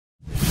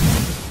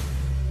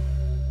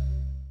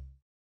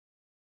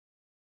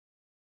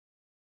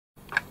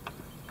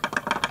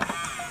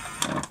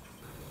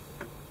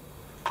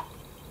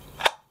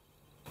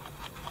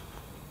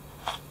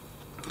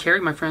Carrie,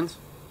 my friends.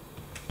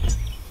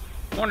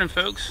 Morning,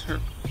 folks, or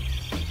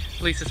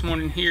at least this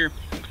morning here.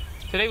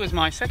 Today was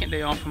my second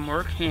day off from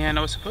work, and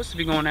I was supposed to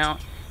be going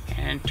out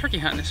and turkey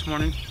hunting this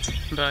morning,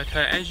 but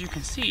as you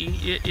can see,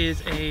 it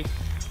is a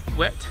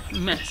wet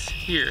mess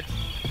here.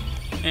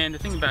 And the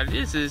thing about it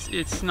is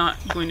it's not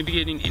going to be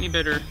getting any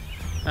better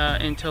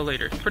until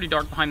later. It's pretty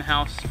dark behind the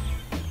house.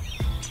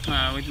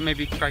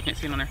 Maybe you probably can't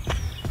see it on there,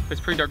 but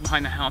it's pretty dark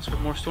behind the house with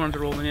more storms are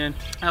rolling in.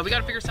 We got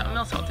to figure something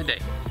else out today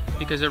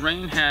because the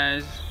rain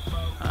has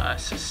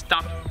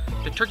stopped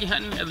the turkey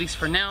hunting, at least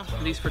for now,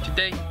 at least for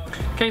today.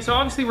 Okay, so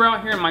obviously we're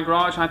out here in my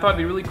garage, and I thought it'd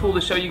be really cool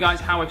to show you guys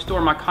how I store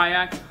my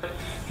kayaks.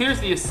 Here's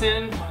the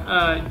Ascend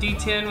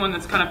D10 one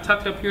that's kind of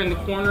tucked up here in the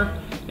corner,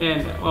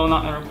 and well,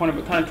 not in the corner,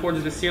 but kind of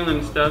towards the ceiling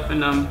and stuff.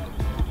 And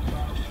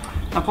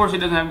unfortunately,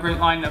 it doesn't have great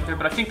lighting up there,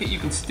 but I think that you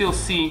can still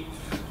see.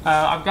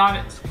 I've got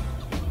it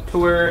to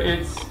where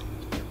it's.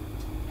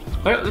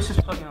 Let's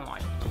just plug in a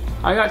light.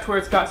 I got it to where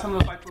it's got some of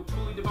those like little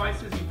pulley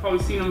devices. You've probably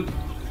seen them.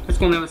 Let's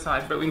go on the other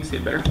side, but we can see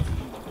it better.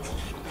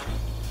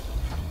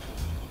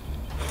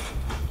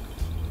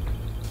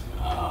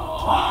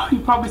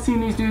 You've probably seen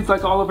these dudes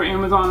like all over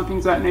Amazon and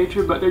things of that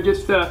nature, but they're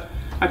just,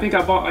 I think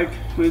I bought like,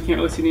 well, you can't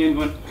really see the end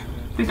one.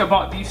 I think I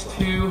bought these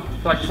two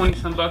for like 20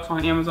 some bucks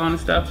on Amazon and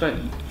stuff, but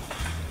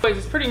anyways,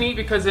 it's pretty neat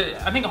because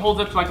I think it holds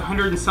up to like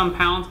 100 and some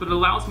pounds, but it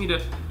allows me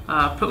to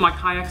put my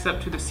kayaks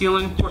up to the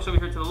ceiling. Of course, over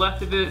here to the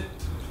left of it,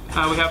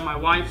 we have my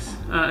wife's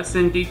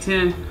Ascend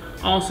D10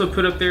 also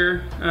put up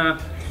there,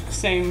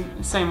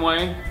 same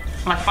way.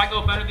 Like if I go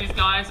up under these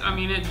guys, I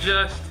mean, it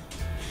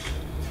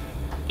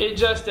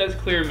just does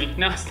clear me.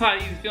 Now it's not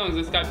easy feeling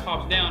because this guy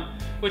pops down,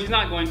 which is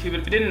not going to, but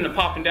if it didn't end up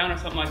popping down or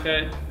something like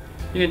that,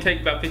 you can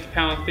take about 50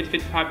 pounds,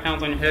 55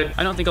 pounds on your head.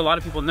 I don't think a lot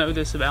of people know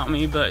this about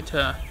me, but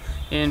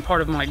in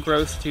part of my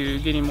growth to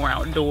getting more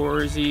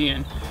outdoorsy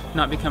and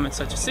not becoming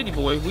such a city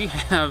boy, we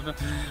have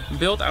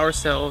built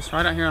ourselves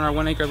right out here on our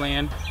 1 acre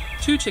land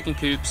 2 chicken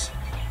coops,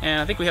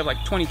 and I think we have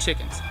like 20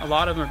 chickens. A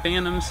lot of them are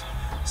bantams,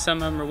 some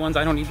of them are ones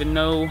I don't even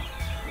know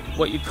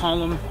what you'd call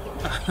them.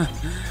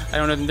 I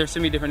don't know, there's so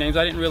many different names.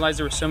 I didn't realize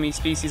there were so many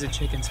species of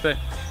chickens, but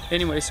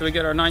anyway, so we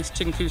got our nice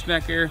chicken coops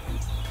back here.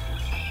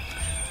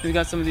 We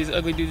got some of these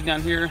ugly dudes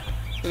down here.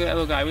 Look at that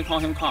little guy, we call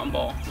him Cotton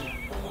Ball.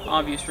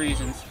 Obvious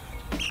reasons.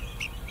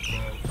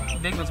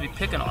 Big ones be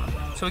picking on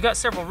him. So we got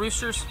several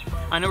roosters.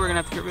 I know we're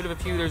gonna have to get rid of a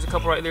few. There's a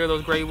couple right there,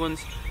 those gray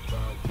ones.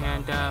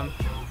 And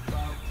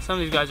some of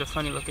these guys are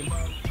funny looking.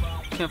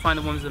 Can't find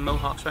the ones with the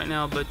mohawks right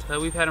now, but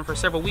we've had them for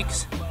several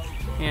weeks.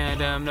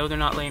 And no, they're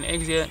not laying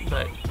eggs yet,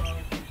 but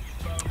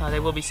they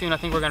will be soon. I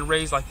think we're gonna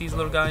raise like these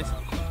little guys,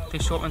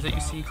 these short ones that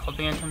you see called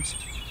bantams.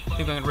 I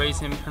think we're gonna raise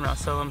them, turn around,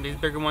 sell them. These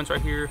bigger ones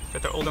right here,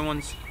 that they're older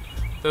ones,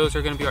 those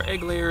are gonna be our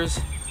egg layers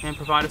and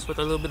provide us with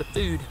a little bit of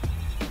food.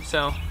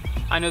 So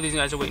I know these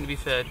guys are waiting to be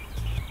fed.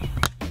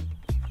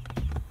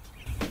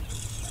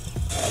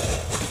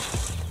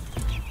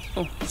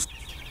 Oh,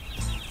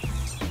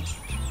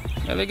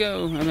 there they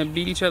go. I'm gonna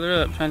beat each other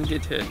up trying to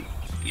get to it.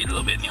 Get a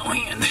little bit in your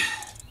hand.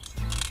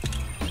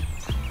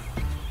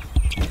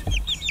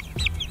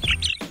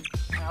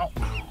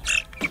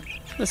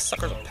 This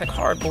sucker's a peck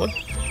hard, boy.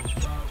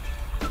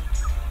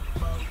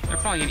 They're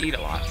probably gonna eat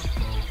a lot.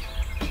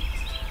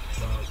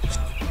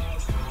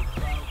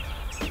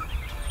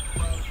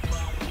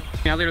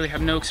 I literally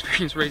have no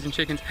experience raising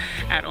chickens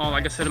at all.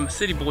 Like I said, I'm a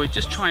city boy,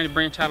 just trying to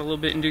branch out a little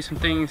bit and do some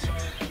things,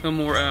 a little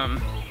more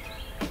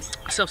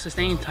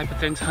self-sustained type of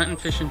things, hunting,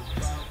 fishing,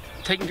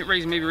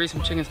 maybe raise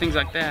some chickens, things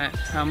like that.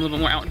 A little bit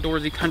more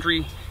outdoorsy,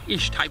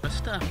 country-ish type of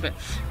stuff. But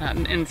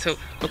and so,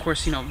 of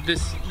course, you know,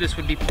 this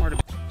would be part of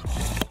it.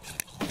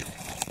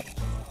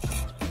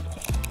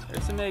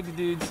 Some eggs,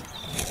 dudes.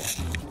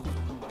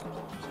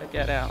 Check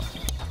that out.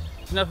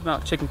 Enough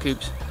about chicken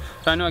coops.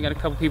 So I know I got a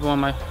couple people on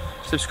my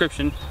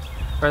subscription,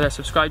 or that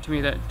subscribe to me,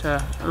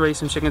 that raise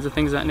some chickens and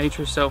things of that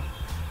nature. So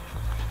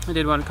I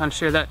did want to kind of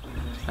share that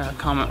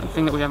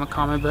thing that we have in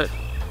common. But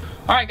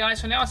all right, guys.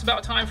 So now it's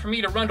about time for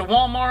me to run to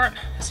Walmart.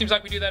 It seems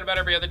like we do that about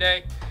every other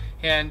day.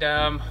 And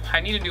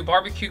I need a new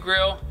barbecue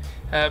grill.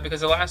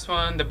 Because the last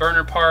one, the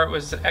burner part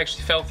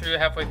actually fell through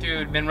halfway through. It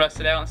had been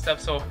rusted out and stuff,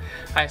 so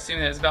I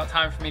assumed that it's about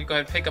time for me to go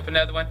ahead and pick up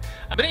another one.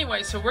 But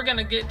anyway, so we're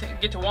gonna get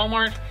to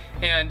Walmart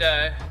and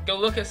go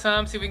look at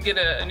some, see if we can get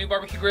a new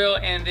barbecue grill,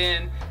 and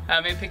then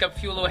maybe pick up a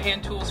few little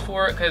hand tools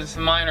for it, because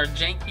mine are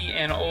janky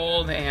and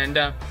old and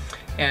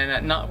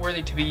not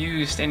worthy to be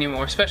used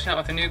anymore, especially not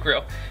with a new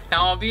grill.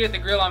 Now, albeit the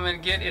grill I'm gonna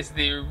get is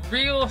the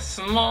real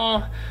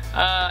small,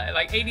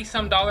 like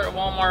 $80-some at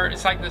Walmart.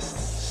 It's like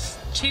this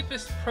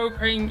cheapest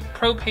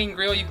propane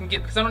grill you can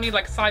get, because I don't need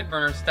like side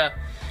burner stuff.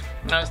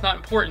 It's not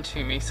important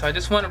to me, so I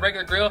just want a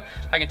regular grill.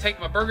 I can take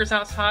my burgers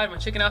outside, my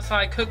chicken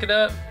outside, cook it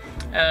up,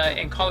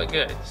 and call it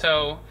good.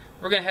 So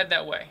we're gonna head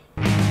that way.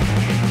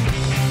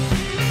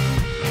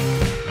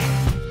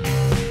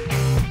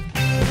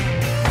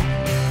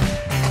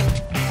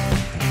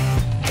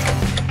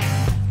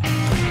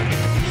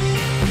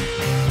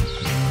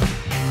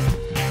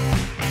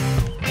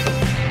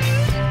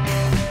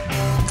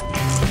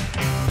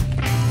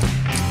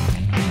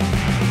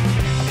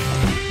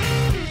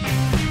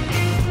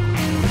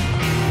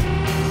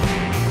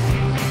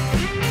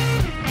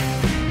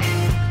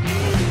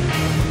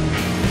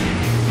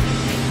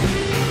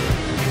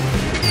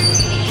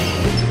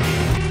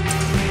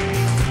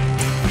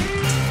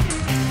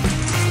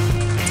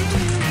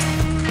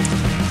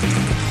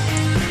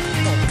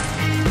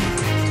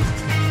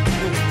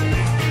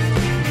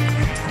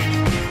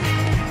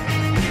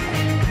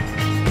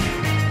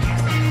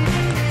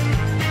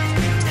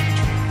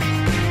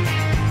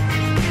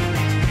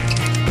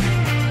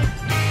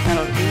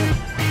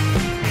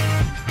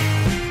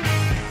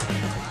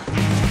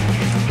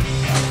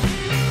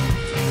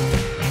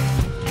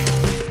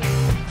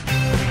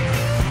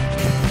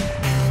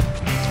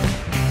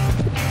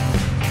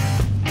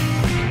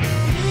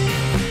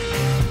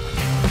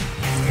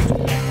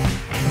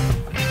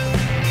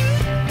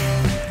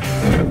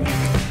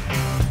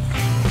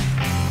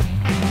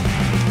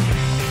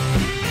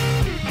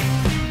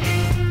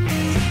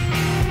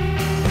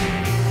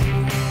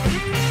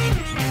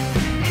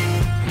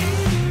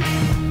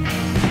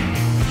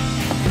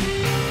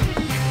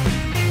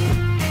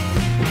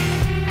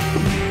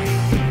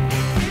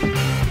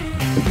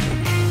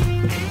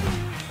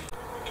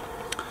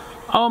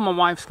 my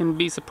wife's gonna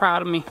be so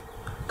proud of me.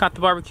 Got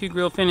the barbecue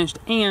grill finished,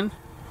 and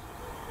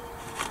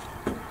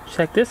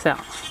check this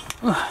out.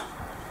 Ugh.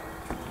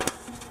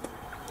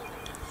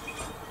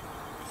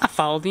 I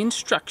followed the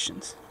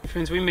instructions.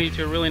 Friends, we made it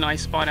to a really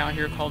nice spot out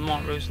here called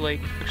Montrose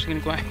Lake. I'm actually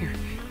gonna go out here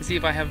and see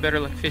if I have better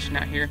luck fishing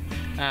out here.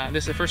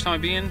 This is the first time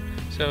I've been,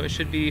 so it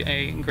should be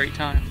a great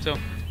time. So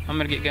I'm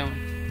gonna get going.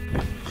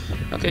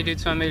 Okay, dude,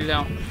 so I made it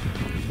out.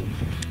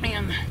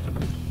 And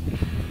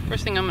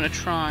first thing I'm gonna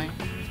try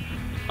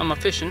on my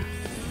fishing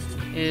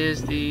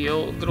is the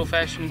good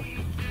old-fashioned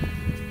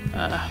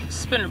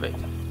spinnerbait.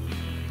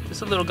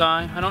 Just a little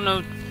guy. I don't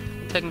know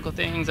technical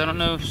things. I don't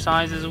know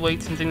sizes,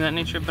 weights, and things of that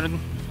nature, but I've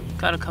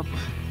got a couple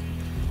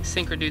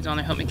sinker dudes on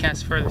there help me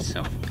cast further,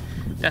 so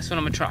that's what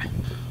I'm gonna try.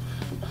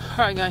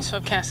 Alright guys, so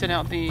I've casted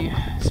out the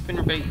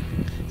spinnerbait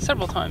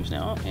several times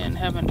now and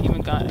haven't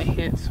even got a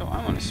hit, so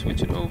I want to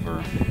switch it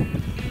over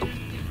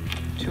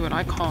to what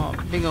I call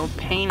a big old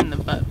pain in the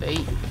butt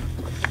bait.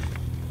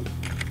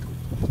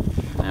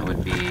 That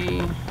would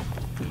be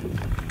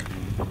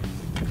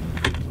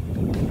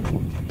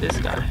this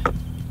guy.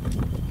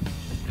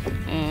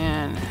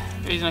 And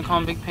the reason I call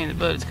him big pain in the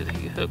butt is because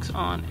he hooks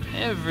on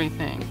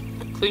everything,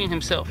 including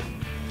himself.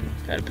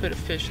 Gotta put a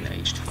fish in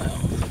age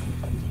 12.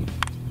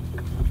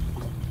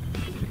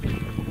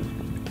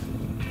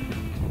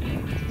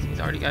 He's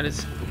already got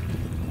his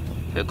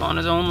hook on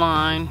his own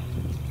line.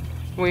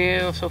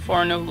 Well, so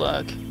far no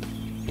luck.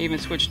 He even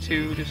switched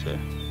to just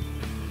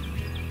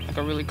like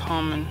a really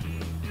common,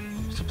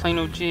 just a plain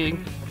old jig.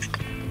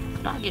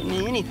 Not getting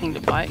anything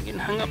to bite, getting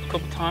hung up a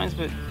couple times,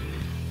 but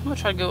I'm gonna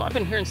try to go. I've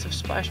been hearing stuff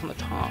splash on the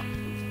top,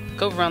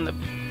 go around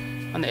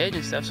on the edge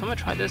and stuff. So I'm gonna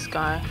try this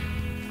guy.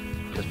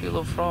 Must be a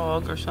little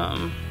frog or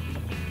something,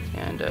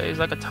 and he's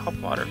like a top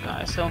water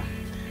guy. So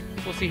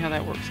we'll see how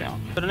that works out.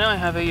 But now I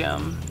have a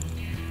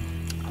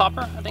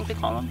popper, I think they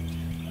call them.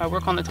 I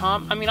work on the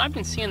top. I mean, I've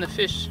been seeing the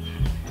fish.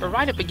 They're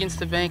right up against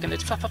the bank, and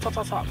it's flop, flop, flop,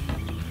 flop, flop.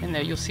 And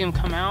there you'll see them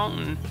come out,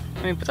 and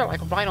I mean, but they're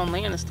like right on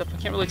land and stuff. I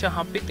can't really tell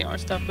how big they are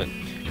and stuff, but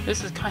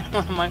this is kind of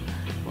one of my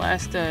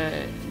last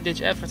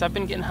ditch efforts. I've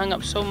been getting hung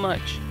up so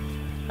much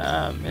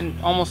and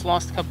almost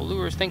lost a couple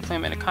lures. Thankfully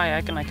I'm in a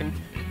kayak and I can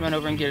run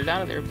over and get it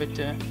out of there, but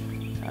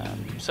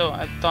so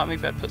I thought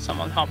maybe I'd put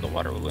something on top of the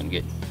water where we wouldn't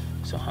get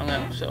so hung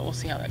up, so we'll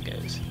see how that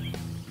goes.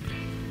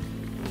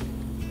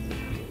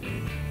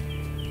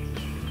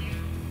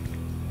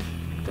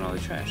 Look at all the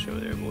trash over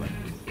there, boy.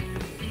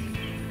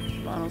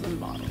 Bottles and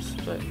bottles,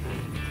 but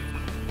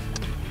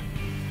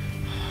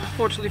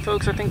fortunately,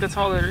 folks, I think that's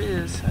all there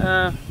is.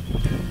 About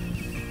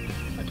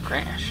to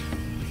crash.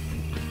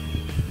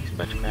 It's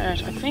about to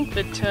crash. I think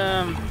that,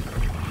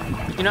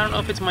 you know, I don't know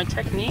if it's my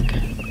technique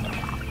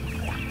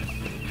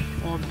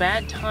or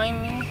bad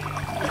timing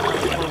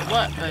or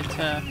what, but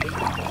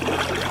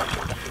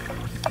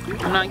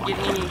I'm not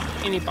getting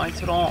any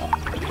bites at all.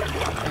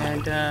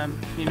 And,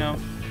 you know,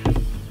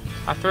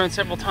 I've thrown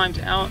several times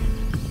out,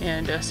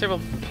 and several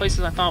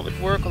places I thought would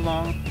work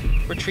along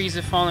where trees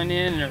have fallen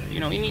in, or you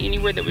know,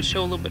 anywhere that would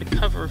show a little bit of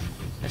cover,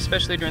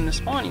 especially during the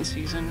spawning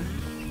season.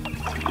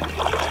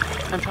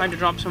 I've tried to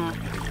drop some,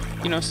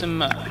 you know,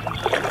 some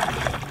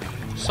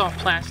soft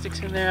plastics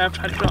in there. I've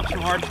tried to drop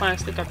some hard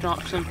plastic. I've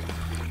dropped some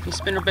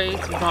spinner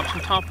baits. I've dropped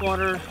some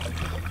topwater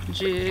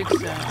jigs,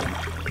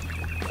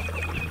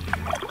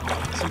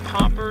 some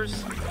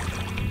poppers.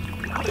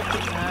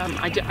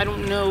 I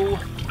don't know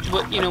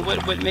what, you know,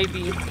 what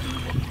maybe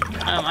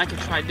I could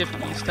try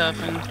differently and stuff,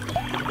 and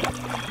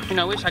you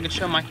know, I wish I could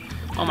show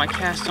all my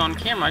casts on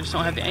camera. I just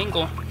don't have the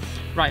angle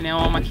right now.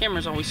 All my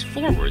camera's always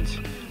forwards,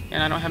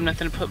 and I don't have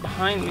nothing to put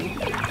behind me,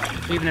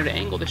 even at an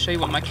angle to show you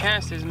what my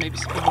cast is. Maybe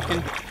some people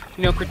can,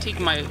 you know, critique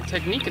my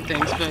technique and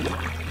things, but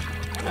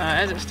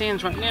as it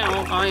stands right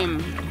now, I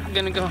am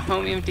gonna go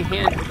home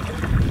empty-handed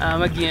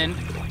again,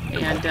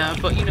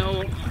 and but you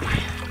know,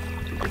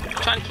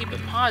 trying to keep it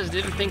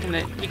positive and thinking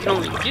that you can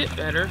only get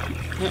better.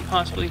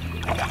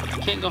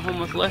 Can't go home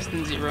with less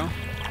than 0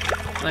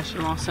 unless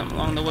you lost something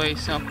along the way.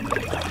 So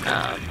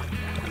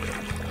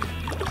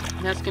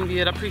that's gonna be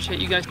it. I appreciate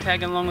you guys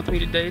tagging along with me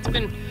today. It's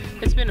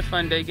been a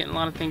fun day getting a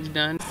lot of things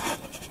done.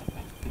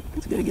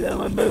 It's gonna get out of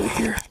my boat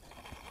here.